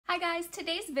Hi guys,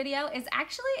 today's video is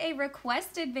actually a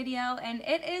requested video and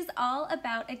it is all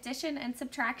about addition and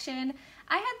subtraction.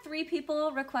 I had 3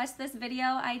 people request this video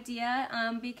idea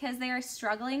because they are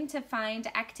struggling to find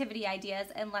activity ideas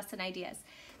and lesson ideas.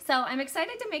 So I'm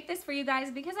excited to make this for you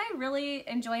guys because I really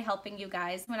enjoy helping you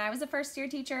guys. When I was a first-year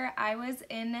teacher, I was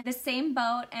in the same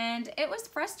boat and it was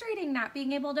frustrating not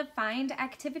being able to find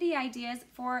activity ideas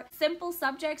for simple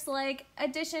subjects like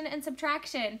addition and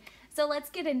subtraction. So let's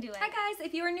get into it. Hi guys,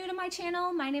 if you are new to my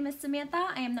channel, my name is Samantha.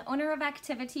 I am the owner of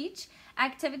Activiteach.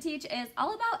 Activiteach is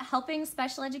all about helping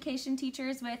special education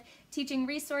teachers with teaching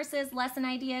resources, lesson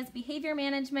ideas, behavior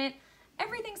management,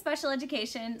 everything special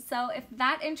education. So if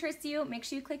that interests you, make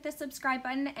sure you click the subscribe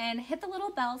button and hit the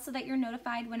little bell so that you're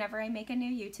notified whenever I make a new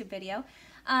YouTube video.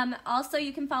 Also,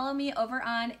 you can follow me over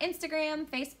on Instagram,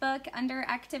 Facebook under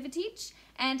Activiteach,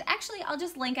 and actually I'll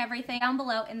just link everything down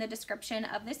below in the description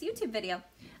of this YouTube video.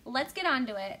 Let's get on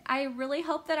to it. I really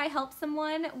hope that I help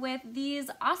someone with these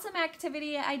awesome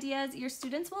activity ideas. Your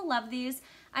students will love these.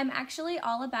 I'm actually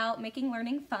all about making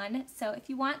learning fun, so if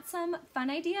you want some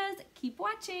fun ideas, keep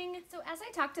watching. So as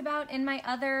I talked about in my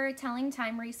other Telling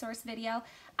Time resource video,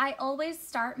 I always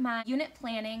start my unit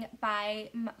planning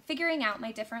by figuring out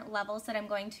my different levels that I'm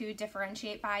going to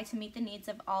differentiate by to meet the needs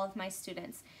of all of my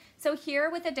students. So here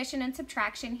with addition and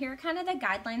subtraction, here are kind of the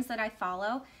guidelines that I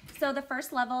follow. So the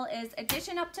first level is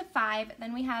addition up to 5,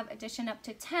 then we have addition up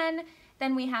to 10,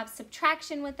 then we have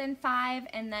subtraction within 5,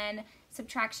 and then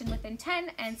subtraction within 10,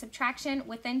 and subtraction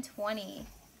within 20.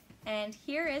 And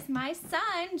here is my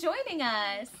son joining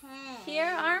us.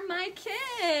 Here are my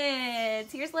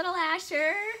kids. Here's little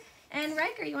Asher. And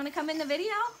Riker, you want to come in the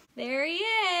video? There he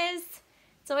is.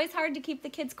 It's always hard to keep the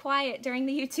kids quiet during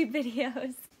the YouTube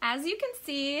videos. As you can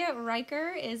see, Riker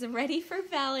is ready for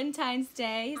Valentine's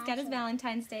Day. He's got his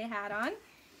Valentine's Day hat on.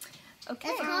 Okay.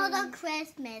 It's called a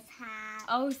Christmas hat.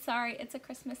 Oh, sorry. It's a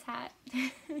Christmas hat.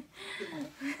 It's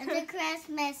a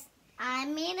Christmas.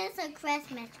 It's a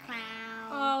Christmas crown.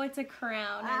 Oh, it's a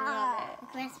crown. I love it.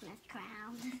 Christmas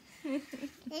crown.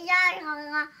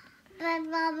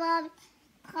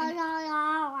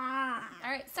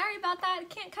 Alright, sorry about that. I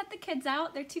can't cut the kids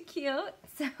out. They're too cute.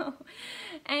 So,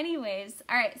 anyways.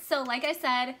 Alright, so like I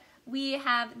said, we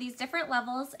have these different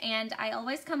levels and I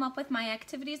always come up with my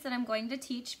activities that I'm going to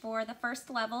teach for the first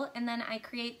level, and then I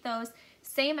create those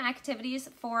same activities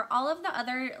for all of the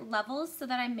other levels so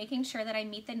that I'm making sure that I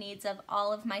meet the needs of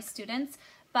all of my students.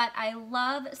 But I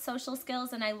love social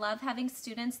skills and I love having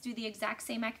students do the exact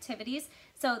same activities,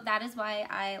 so that is why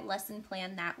I lesson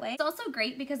plan that way. It's also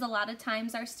great because a lot of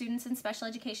times our students in special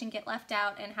education get left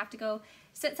out and have to go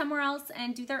sit somewhere else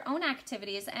and do their own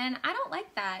activities, and I don't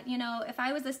like that. You know, if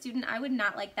I was a student, I would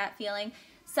not like that feeling.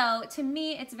 So to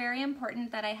me, it's very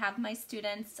important that I have my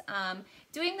students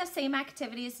doing the same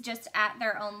activities just at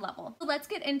their own level. So let's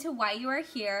get into why you are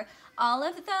here. All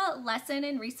of the lesson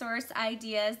and resource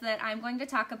ideas that I'm going to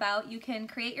talk about, you can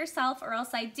create yourself, or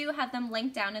else I do have them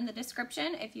linked down in the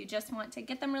description if you just want to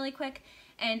get them really quick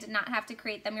and not have to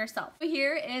create them yourself. So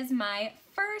here is my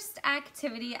first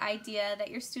activity idea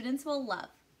that your students will love.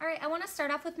 Alright, I want to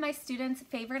start off with my students'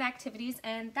 favorite activities,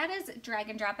 and that is drag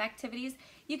and drop activities.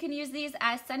 You can use these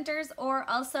as centers or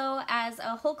also as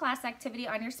a whole class activity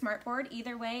on your smartboard.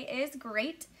 Either way is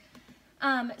great.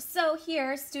 So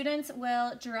here, students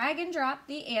will drag and drop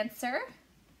the answer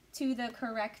to the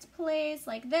correct place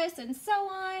like this and so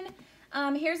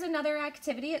on. Here's another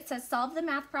activity. It says solve the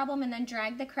math problem and then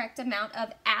drag the correct amount of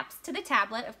apps to the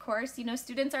tablet. Of course, you know,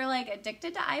 students are like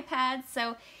addicted to iPads,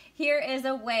 so here is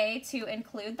a way to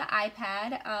include the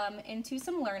iPad into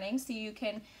some learning. So you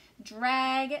can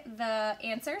drag the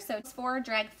answer, so it's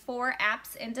drag 4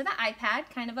 apps into the iPad,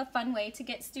 kind of a fun way to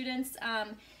get students'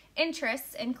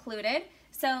 interests included.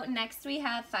 So next we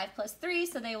have 5 plus 3,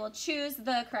 so they will choose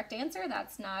the correct answer.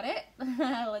 That's not it.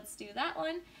 Let's do that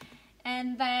one.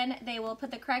 And then they will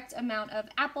put the correct amount of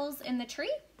apples in the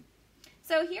tree.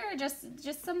 So here are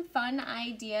just some fun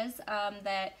ideas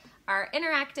that are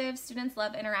interactive. Students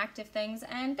love interactive things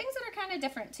and things that are kind of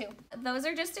different too. Those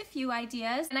are just a few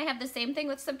ideas, and I have the same thing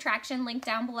with subtraction linked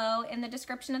down below in the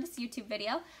description of this YouTube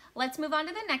video. Let's move on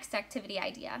to the next activity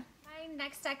idea. My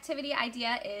next activity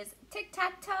idea is Tic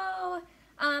Tac Toe.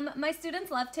 My students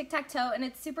love Tic Tac Toe, and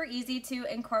it's super easy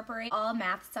to incorporate all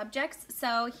math subjects.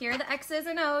 So here are the X's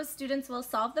and O's. Students will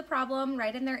solve the problem,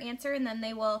 write in their answer, and then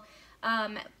they will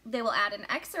add an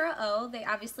X or a O. They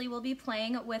obviously will be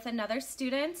playing with another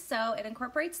student, so it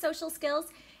incorporates social skills.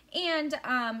 And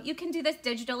you can do this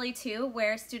digitally too,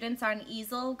 where students on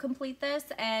easel complete this,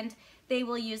 and they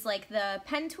will use like the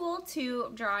pen tool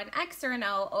to draw an X or an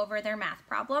O over their math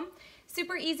problem.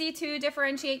 super easy to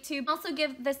differentiate to. Also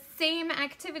give the same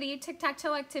activity,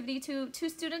 tic-tac-toe activity, to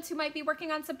students who might be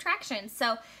working on subtraction.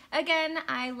 So again,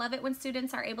 I love it when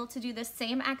students are able to do the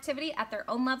same activity at their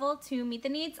own level to meet the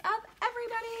needs of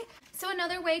everybody. So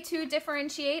another way to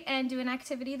differentiate and do an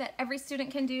activity that every student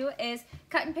can do is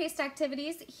cut and paste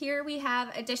activities. Here we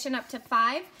have addition up to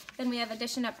 5, then we have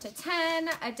addition up to 10,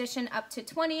 addition up to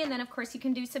 20, and then of course you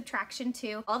can do subtraction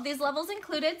too. All of these levels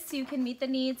included so you can meet the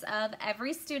needs of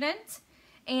every student.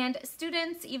 And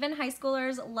students, even high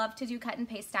schoolers, love to do cut and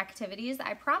paste activities.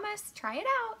 I promise, try it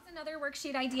out. Another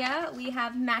worksheet idea, we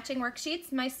have matching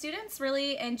worksheets. My students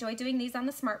really enjoy doing these on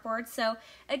the smartboard. So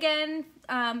again,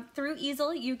 through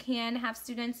easel, you can have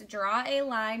students draw a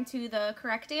line to the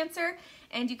correct answer,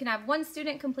 and you can have one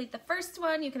student complete the first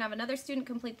one, you can have another student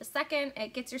complete the second.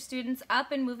 It gets your students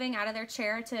up and moving out of their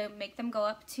chair to make them go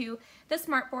up to the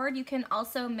smartboard. You can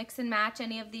also mix and match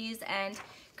any of these and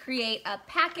create a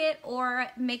packet or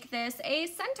make this a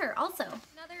center also.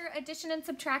 Another addition and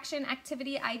subtraction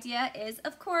activity idea is,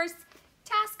 of course,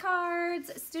 task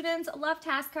cards. Students love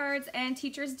task cards and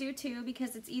teachers do too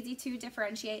because it's easy to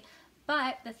differentiate.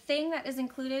 But the thing that is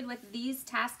included with these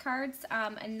task cards,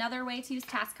 another way to use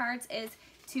task cards is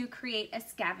to create a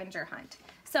scavenger hunt.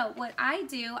 So what I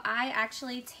do, I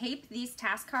actually tape these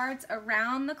task cards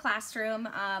around the classroom.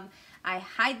 I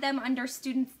hide them under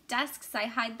students' desks, I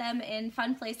hide them in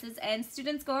fun places, and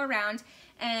students go around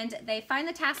and they find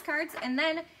the task cards, and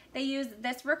then they use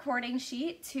this recording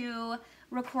sheet to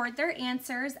record their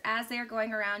answers as they're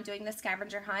going around doing the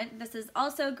scavenger hunt. This is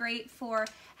also great for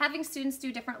having students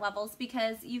do different levels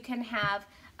because you can have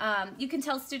you can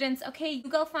tell students, okay, you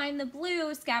go find the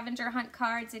blue scavenger hunt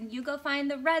cards and you go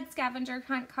find the red scavenger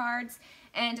hunt cards,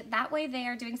 and that way they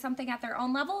are doing something at their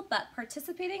own level but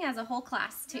participating as a whole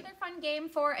class too. Another fun game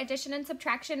for addition and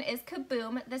subtraction is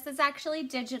Kaboom. This is actually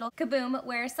digital Kaboom,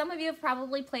 where some of you have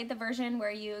probably played the version where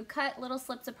you cut little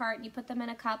slips apart and you put them in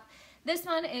a cup. This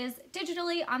one is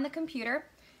digitally on the computer.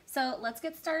 So let's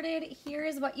get started. Here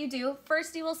is what you do.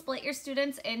 First, you will split your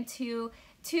students into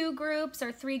 2 groups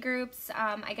or 3 groups,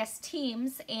 I guess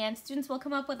teams, and students will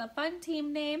come up with a fun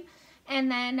team name, and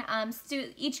then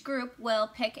each group will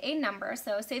pick a number.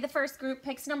 So say the first group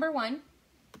picks number 1.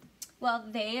 Well,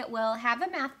 they will have a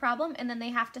math problem and then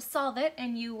they have to solve it,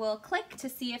 and you will click to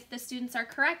see if the students are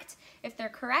correct. If they're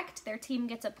correct, their team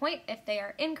gets a point. If they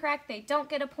are incorrect, they don't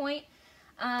get a point.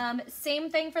 Same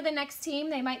thing for the next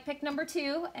team. They might pick number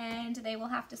 2 and they will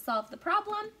have to solve the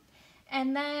problem.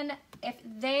 And then if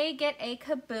they get a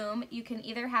Kaboom, you can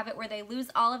either have it where they lose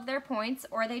all of their points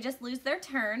or they just lose their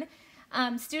turn.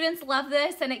 Students love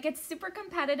this and it gets super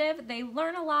competitive. They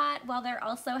learn a lot while they're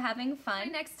also having fun.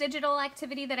 The next digital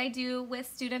activity that I do with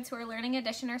students who are learning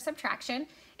addition or subtraction,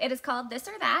 it is called This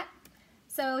or That.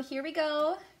 So here we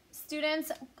go.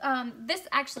 Students,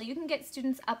 you can get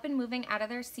students up and moving out of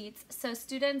their seats. So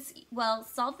students will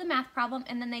solve the math problem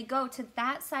and then they go to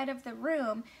that side of the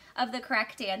room of the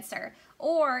correct answer.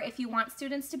 Or if you want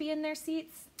students to be in their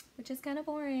seats, which is kind of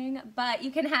boring, but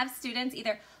you can have students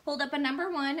either hold up a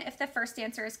number 1 if the first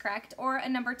answer is correct, or a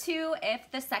number 2 if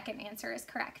the second answer is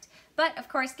correct. But of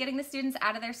course, getting the students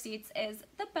out of their seats is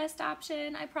the best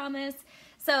option, I promise.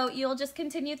 So you'll just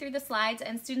continue through the slides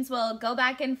and students will go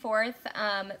back and forth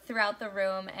throughout the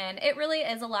room, and it really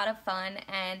is a lot of fun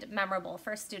and memorable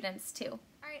for students too.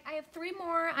 All right, I have 3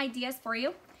 more ideas for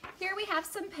you. Here we have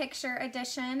some picture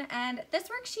addition, and this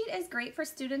worksheet is great for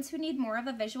students who need more of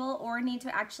a visual or need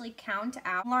to actually count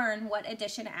out, learn what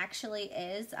addition actually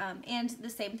is, and the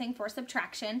same thing for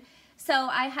subtraction. So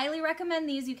I highly recommend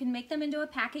these. You can make them into a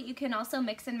packet. You can also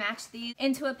mix and match these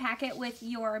into a packet with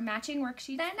your matching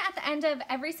worksheet. Then at the end of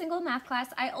every single math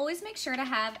class, I always make sure to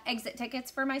have exit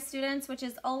tickets for my students, which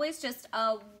is always just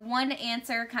a one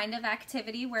answer kind of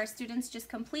activity where students just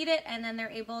complete it and then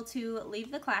they're able to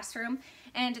leave the classroom.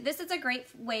 And this is a great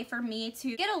way for me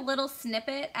to get a little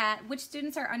snippet at which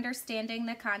students are understanding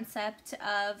the concept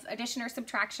of addition or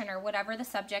subtraction or whatever the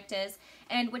subject is,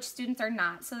 and which students are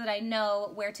not, so that I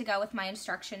know where to go with my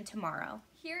instruction tomorrow.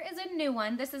 Here is a new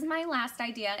one. This is my last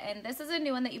idea, and this is a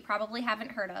new one that you probably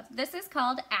haven't heard of. This is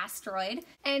called Asteroid,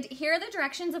 and here are the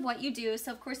directions of what you do.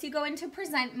 So of course you go into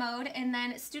present mode, and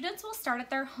then students will start at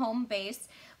their home base,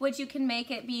 which you can make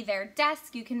it be their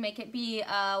desk, you can make it be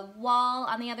a wall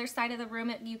on the other side of the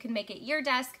room, you can make it your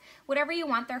desk, whatever you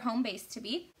want their home base to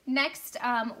be. Next,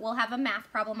 we'll have a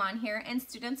math problem on here, and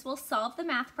students will solve the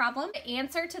math problem. The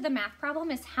answer to the math problem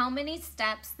is how many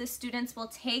steps the students will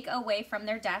take away from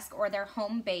their desk or their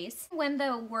home base. When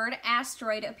the word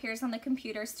asteroid appears on the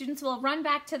computer, students will run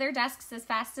back to their desks as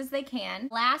fast as they can.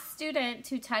 Last student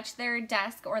to touch their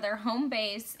desk or their home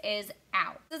base is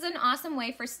out. This is an awesome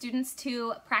way for students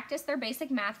to practice their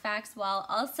basic math facts while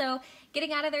also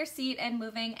getting out of their seat and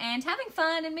moving and having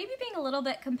fun and maybe being a little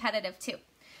bit competitive too.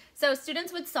 So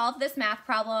students would solve this math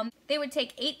problem. They would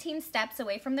take 18 steps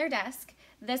away from their desk.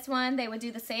 This one, they would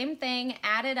do the same thing,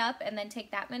 add it up, and then take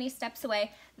that many steps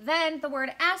away. Then the word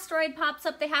asteroid pops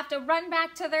up. They have to run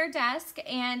back to their desk,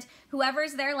 and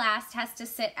whoever's there last has to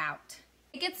sit out.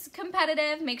 It gets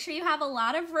competitive. Make sure you have a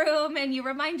lot of room, and you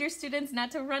remind your students not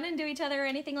to run into each other or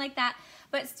anything like that.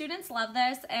 But students love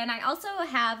this, and I also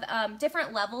have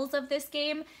different levels of this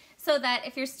game, so that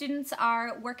if your students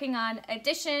are working on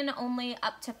addition only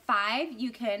up to 5, you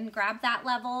can grab that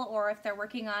level, or if they're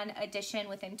working on addition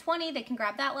within 20, they can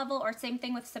grab that level, or same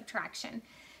thing with subtraction.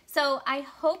 So I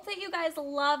hope that you guys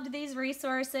loved these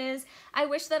resources. I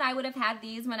wish that I would have had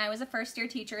these when I was a first-year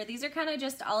teacher. These are kind of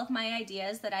just all of my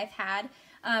ideas that I've had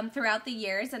throughout the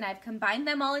years, and I've combined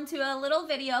them all into a little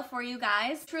video for you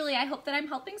guys. Truly, I hope that I'm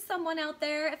helping someone out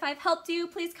there. If I've helped you,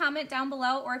 please comment down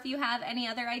below, or if you have any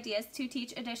other ideas to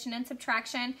teach addition and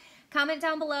subtraction, comment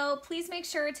down below. Please make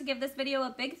sure to give this video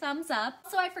a big thumbs up.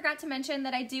 Also, I forgot to mention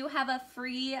that I do have a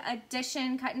free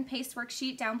addition cut and paste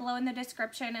worksheet down below in the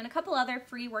description, and a couple other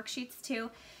free worksheets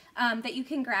too that you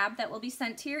can grab that will be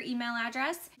sent to your email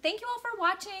address. Thank you all for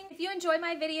watching. If you enjoy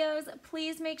my videos,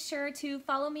 please make sure to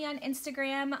follow me on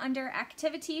Instagram under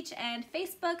ActiviTeach, and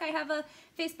Facebook. I have a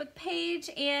Facebook page,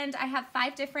 and I have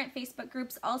 5 different Facebook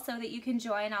groups also that you can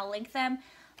join. I'll link them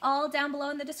all down below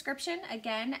in the description.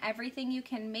 Again, everything you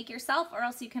can make yourself, or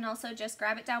else you can also just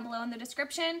grab it down below in the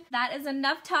description. That is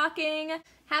enough talking.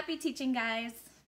 Happy teaching, guys.